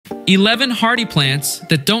11 hardy plants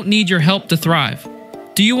that don't need your help to thrive.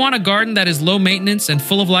 Do you want a garden that is low maintenance and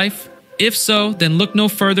full of life? If so, then look no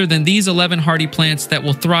further than these 11 hardy plants that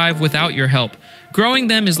will thrive without your help. Growing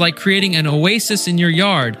them is like creating an oasis in your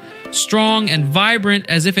yard, strong and vibrant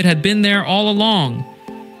as if it had been there all along.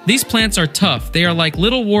 These plants are tough. They are like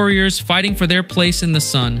little warriors fighting for their place in the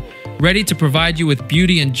sun, ready to provide you with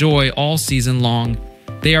beauty and joy all season long.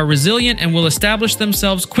 They are resilient and will establish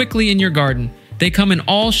themselves quickly in your garden. They come in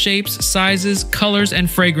all shapes, sizes, colors, and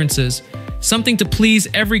fragrances, something to please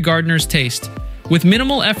every gardener's taste. With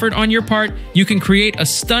minimal effort on your part, you can create a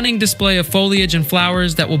stunning display of foliage and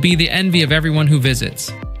flowers that will be the envy of everyone who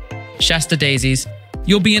visits. Shasta daisies.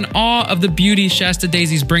 You'll be in awe of the beauty Shasta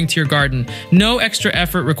daisies bring to your garden. No extra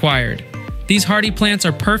effort required. These hardy plants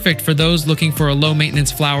are perfect for those looking for a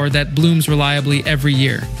low-maintenance flower that blooms reliably every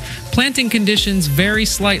year. Planting conditions vary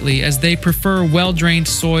slightly as they prefer well-drained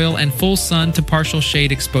soil and full sun to partial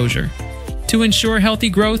shade exposure. To ensure healthy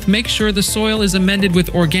growth, make sure the soil is amended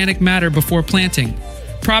with organic matter before planting.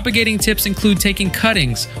 Propagating tips include taking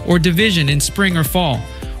cuttings or division in spring or fall.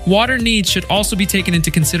 Water needs should also be taken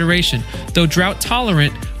into consideration. Though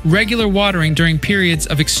drought-tolerant, regular watering during periods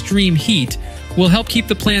of extreme heat will help keep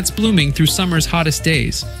the plants blooming through summer's hottest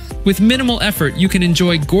days. With minimal effort, you can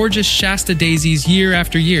enjoy gorgeous Shasta daisies year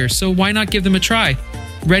after year, so why not give them a try?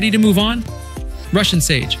 Ready to move on? Russian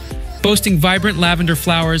sage. Boasting vibrant lavender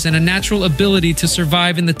flowers and a natural ability to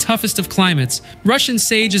survive in the toughest of climates, Russian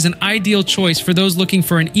sage is an ideal choice for those looking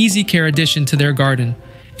for an easy care addition to their garden.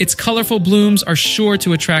 Its colorful blooms are sure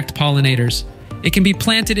to attract pollinators. It can be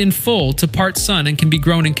planted in full to part sun and can be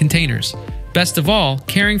grown in containers. Best of all,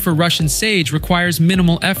 caring for Russian sage requires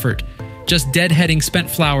minimal effort, just deadheading spent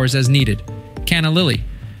flowers as needed. Canna lily.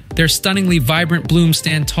 Their stunningly vibrant blooms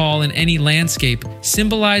stand tall in any landscape,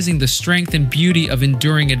 symbolizing the strength and beauty of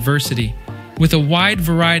enduring adversity. With a wide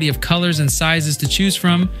variety of colors and sizes to choose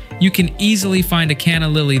from, you can easily find a canna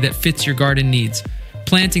lily that fits your garden needs.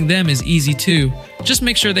 Planting them is easy too. Just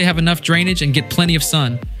make sure they have enough drainage and get plenty of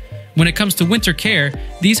sun. When it comes to winter care,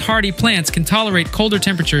 these hardy plants can tolerate colder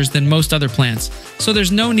temperatures than most other plants, so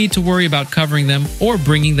there's no need to worry about covering them or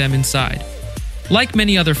bringing them inside. Like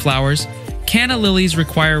many other flowers, canna lilies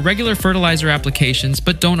require regular fertilizer applications,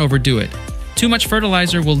 but don't overdo it. Too much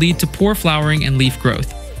fertilizer will lead to poor flowering and leaf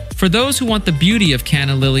growth. For those who want the beauty of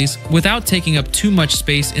canna lilies without taking up too much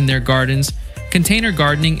space in their gardens, container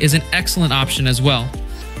gardening is an excellent option as well.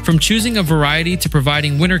 From choosing a variety to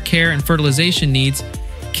providing winter care and fertilization needs,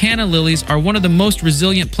 canna lilies are one of the most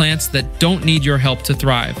resilient plants that don't need your help to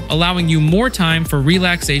thrive, allowing you more time for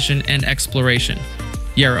relaxation and exploration.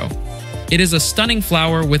 Yarrow. It is a stunning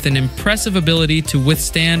flower with an impressive ability to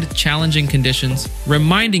withstand challenging conditions,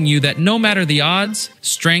 reminding you that no matter the odds,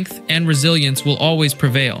 strength and resilience will always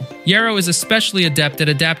prevail. Yarrow is especially adept at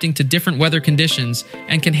adapting to different weather conditions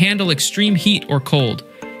and can handle extreme heat or cold.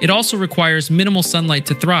 It also requires minimal sunlight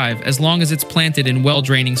to thrive as long as it's planted in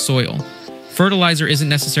well-draining soil. Fertilizer isn't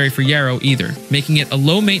necessary for yarrow either, making it a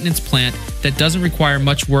low-maintenance plant that doesn't require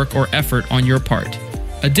much work or effort on your part.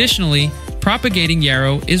 Additionally, propagating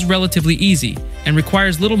yarrow is relatively easy and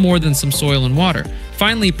requires little more than some soil and water.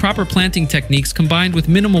 Finally, proper planting techniques combined with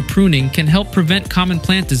minimal pruning can help prevent common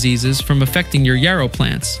plant diseases from affecting your yarrow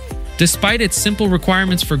plants. Despite its simple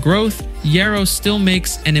requirements for growth, yarrow still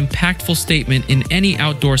makes an impactful statement in any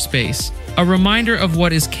outdoor space. A reminder of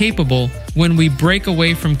what is capable when we break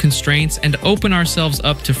away from constraints and open ourselves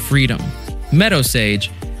up to freedom. Meadow sage.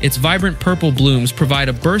 Its vibrant purple blooms provide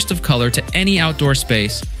a burst of color to any outdoor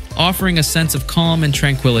space, offering a sense of calm and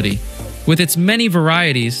tranquility. With its many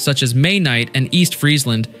varieties, such as Maynight and East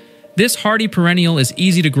Friesland, this hardy perennial is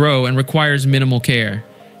easy to grow and requires minimal care.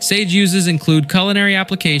 Sage uses include culinary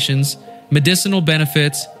applications, medicinal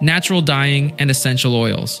benefits, natural dyeing, and essential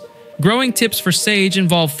oils. Growing tips for sage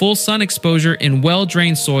involve full sun exposure in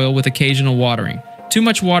well-drained soil with occasional watering. Too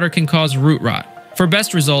much water can cause root rot. For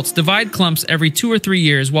best results, divide clumps every 2 or 3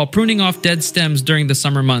 years while pruning off dead stems during the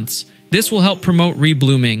summer months. This will help promote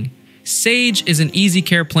reblooming. Sage is an easy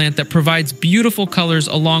care plant that provides beautiful colors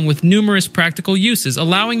along with numerous practical uses,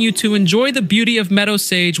 allowing you to enjoy the beauty of meadow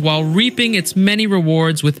sage while reaping its many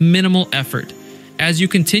rewards with minimal effort. As you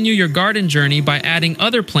continue your garden journey by adding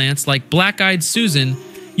other plants like black-eyed Susan,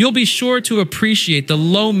 you'll be sure to appreciate the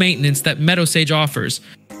low maintenance that meadow sage offers.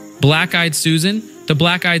 Black-eyed Susan? The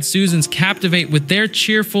black-eyed Susans captivate with their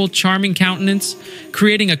cheerful, charming countenance,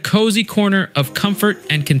 creating a cozy corner of comfort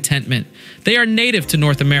and contentment. They are native to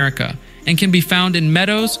North America and can be found in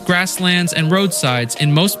meadows, grasslands, and roadsides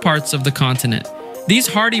in most parts of the continent. These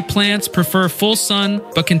hardy plants prefer full sun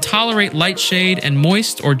but can tolerate light shade and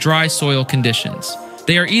moist or dry soil conditions.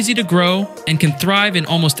 They are easy to grow and can thrive in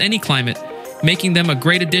almost any climate, making them a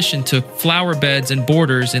great addition to flower beds and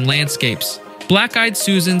borders in landscapes. Black-eyed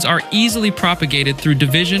Susans are easily propagated through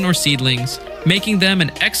division or seedlings, making them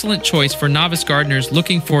an excellent choice for novice gardeners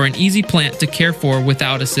looking for an easy plant to care for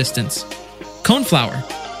without assistance. Coneflower.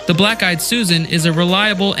 The Black-eyed Susan is a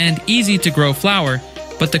reliable and easy-to-grow flower,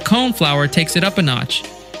 but the coneflower takes it up a notch.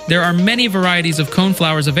 There are many varieties of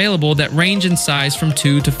coneflowers available that range in size from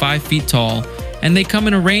 2 to 5 feet tall, and they come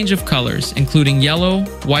in a range of colors, including yellow,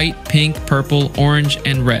 white, pink, purple, orange,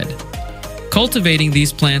 and red. Cultivating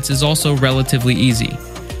these plants is also relatively easy.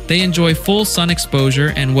 They enjoy full sun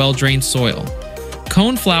exposure and well-drained soil.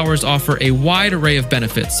 Coneflowers offer a wide array of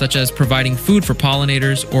benefits, such as providing food for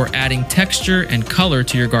pollinators or adding texture and color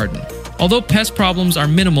to your garden. Although pest problems are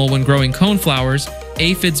minimal when growing coneflowers,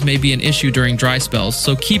 aphids may be an issue during dry spells,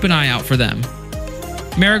 so keep an eye out for them.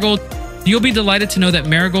 Marigold. You'll be delighted to know that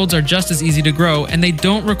marigolds are just as easy to grow, and they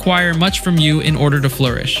don't require much from you in order to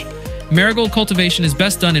flourish. Marigold cultivation is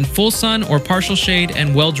best done in full sun or partial shade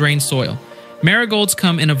and well-drained soil. Marigolds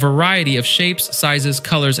come in a variety of shapes, sizes,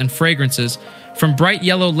 colors, and fragrances, from bright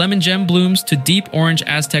yellow lemon gem blooms to deep orange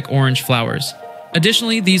Aztec orange flowers.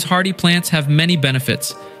 Additionally, these hardy plants have many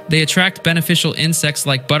benefits. They attract beneficial insects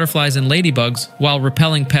like butterflies and ladybugs, while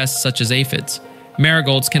repelling pests such as aphids.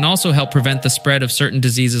 Marigolds can also help prevent the spread of certain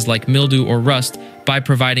diseases like mildew or rust by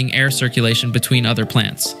providing air circulation between other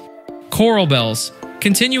plants. Coral bells.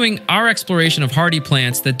 Continuing our exploration of hardy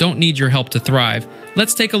plants that don't need your help to thrive,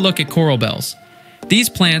 let's take a look at coral bells. These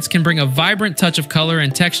plants can bring a vibrant touch of color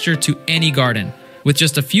and texture to any garden. With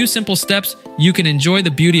just a few simple steps, you can enjoy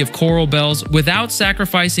the beauty of coral bells without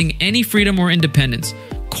sacrificing any freedom or independence.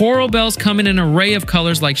 Coral bells come in an array of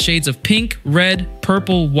colors like shades of pink, red,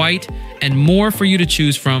 purple, white, and more for you to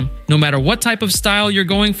choose from, no matter what type of style you're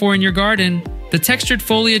going for in your garden. The textured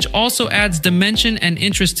foliage also adds dimension and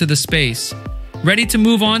interest to the space. Ready to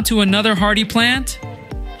move on to another hardy plant?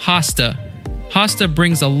 Hosta. Hosta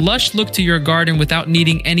brings a lush look to your garden without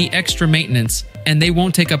needing any extra maintenance, and they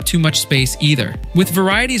won't take up too much space either. With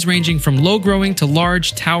varieties ranging from low-growing to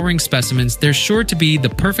large, towering specimens, there's sure to be the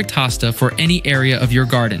perfect hosta for any area of your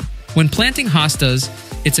garden. When planting hostas,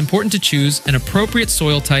 it's important to choose an appropriate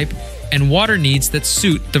soil type and water needs that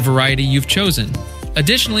suit the variety you've chosen.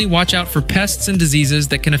 Additionally, watch out for pests and diseases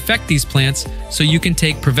that can affect these plants so you can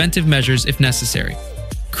take preventive measures if necessary.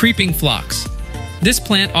 Creeping phlox. This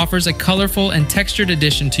plant offers a colorful and textured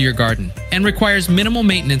addition to your garden and requires minimal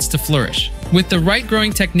maintenance to flourish. With the right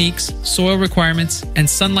growing techniques, soil requirements, and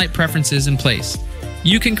sunlight preferences in place,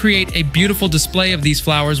 you can create a beautiful display of these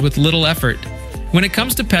flowers with little effort. When it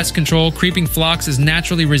comes to pest control, creeping phlox is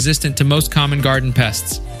naturally resistant to most common garden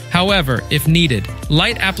pests. However, if needed,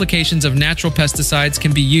 light applications of natural pesticides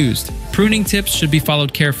can be used. Pruning tips should be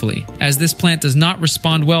followed carefully, as this plant does not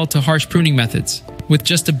respond well to harsh pruning methods. With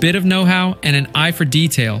just a bit of know-how and an eye for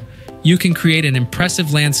detail, you can create an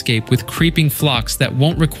impressive landscape with creeping phlox that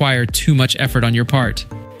won't require too much effort on your part.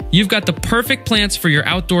 You've got the perfect plants for your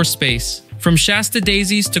outdoor space. From Shasta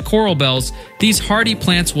daisies to coral bells, these hardy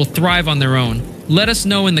plants will thrive on their own. Let us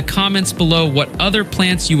know in the comments below what other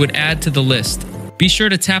plants you would add to the list. Be sure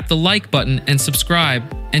to tap the like button and subscribe.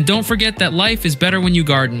 And don't forget that life is better when you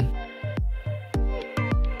garden.